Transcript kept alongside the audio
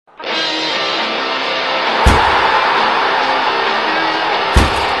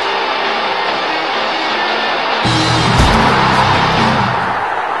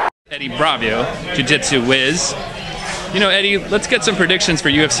Eddie Bravio, Jiu-Jitsu Wiz. You know, Eddie, let's get some predictions for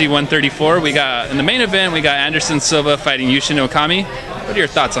UFC 134. We got, in the main event, we got Anderson Silva fighting Yushin Okami. What are your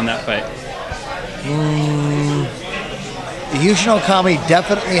thoughts on that fight? Yushin Okami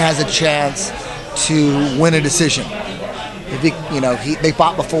definitely has a chance to win a decision. If he, you know, they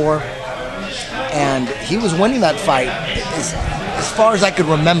fought before, and he was winning that fight. As far as I could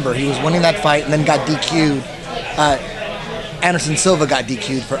remember, he was winning that fight and then got DQ'd. Anderson Silva got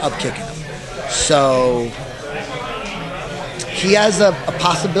DQ'd for up kicking him. So he has a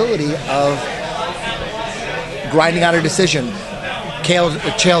possibility of grinding out a decision. Chael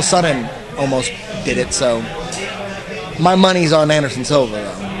Sonnen almost did it, so my money's on Anderson Silva,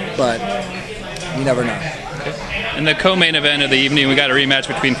 though, but you never know. In the co-main event of the evening, we got a rematch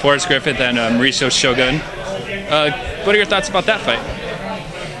between Forrest Griffith and Mauricio Shogun. What are your thoughts about that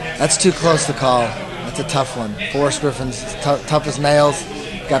fight? That's too close to call. That's a tough one. Forrest Griffith's tough as nails,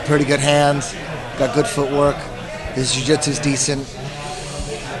 got pretty good hands, got good footwork. His jiu-jitsu's decent.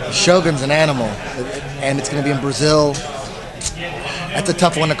 Shogun's an animal, and it's going to be in Brazil. That's a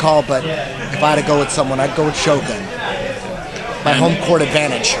tough one to call, but if I had to go with someone, I'd go with Shogun. My home court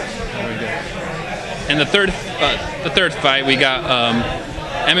advantage. In the third fight, we got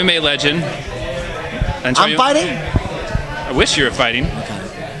MMA legend. I'm fighting? I wish you were fighting. Okay.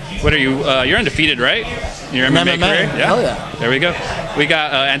 What are you? You're undefeated, right? Your MMA career? Yeah. Oh, yeah. There we go. We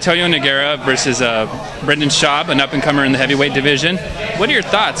got Antonio Nogueira versus Brendan Schaub, an up-and-comer in the heavyweight division. What are your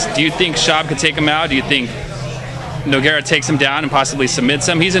thoughts? Do you think Schaub could take him out? Do you think Nogueira takes him down and possibly submits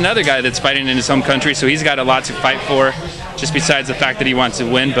him? He's another guy that's fighting in his home country, so he's got a lot to fight for, just besides the fact that he wants to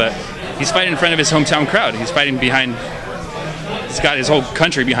win. But he's fighting in front of his hometown crowd. He's fighting behind. He's got his whole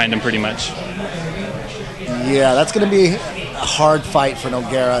country behind him, pretty much. Yeah, that's going to be a hard fight for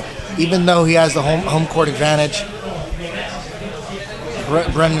Nogueira, even though he has the home court advantage.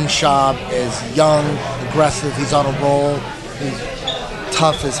 Brendan Schaub is young, aggressive. He's on a roll. He's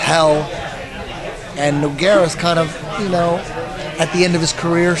tough as hell. And Nogueira's kind of, you know, at the end of his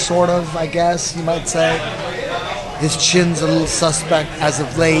career, sort of, I guess you might say. His chin's a little suspect as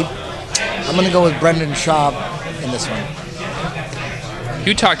of late. I'm going to go with Brendan Schaub in this one.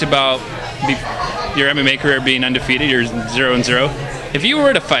 You talked about your MMA career being undefeated. You're 0-0. If you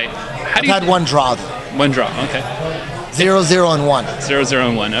were to fight, I've had one draw, though. One draw, okay. 0-0-1.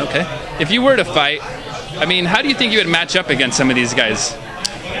 0-0-1, okay. If you were to fight, I mean, how do you think you would match up against some of these guys?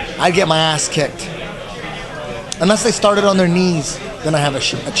 I'd get my ass kicked. Unless they started on their knees, then I have a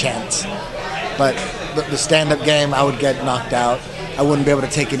chance. But the stand-up game, I would get knocked out. I wouldn't be able to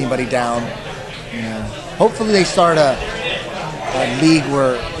take anybody down. Yeah. Hopefully they start a league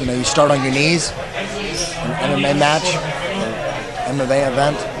where, you know, you start on your knees, an MMA match, or MMA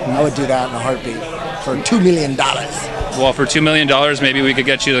event. I would do that in a heartbeat for $2 million. Well, for $2 million, maybe we could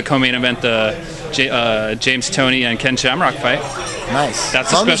get you the co-main event, the James Toney and Ken Shamrock fight. Nice.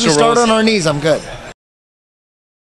 That's as long as we start on our knees, I'm good.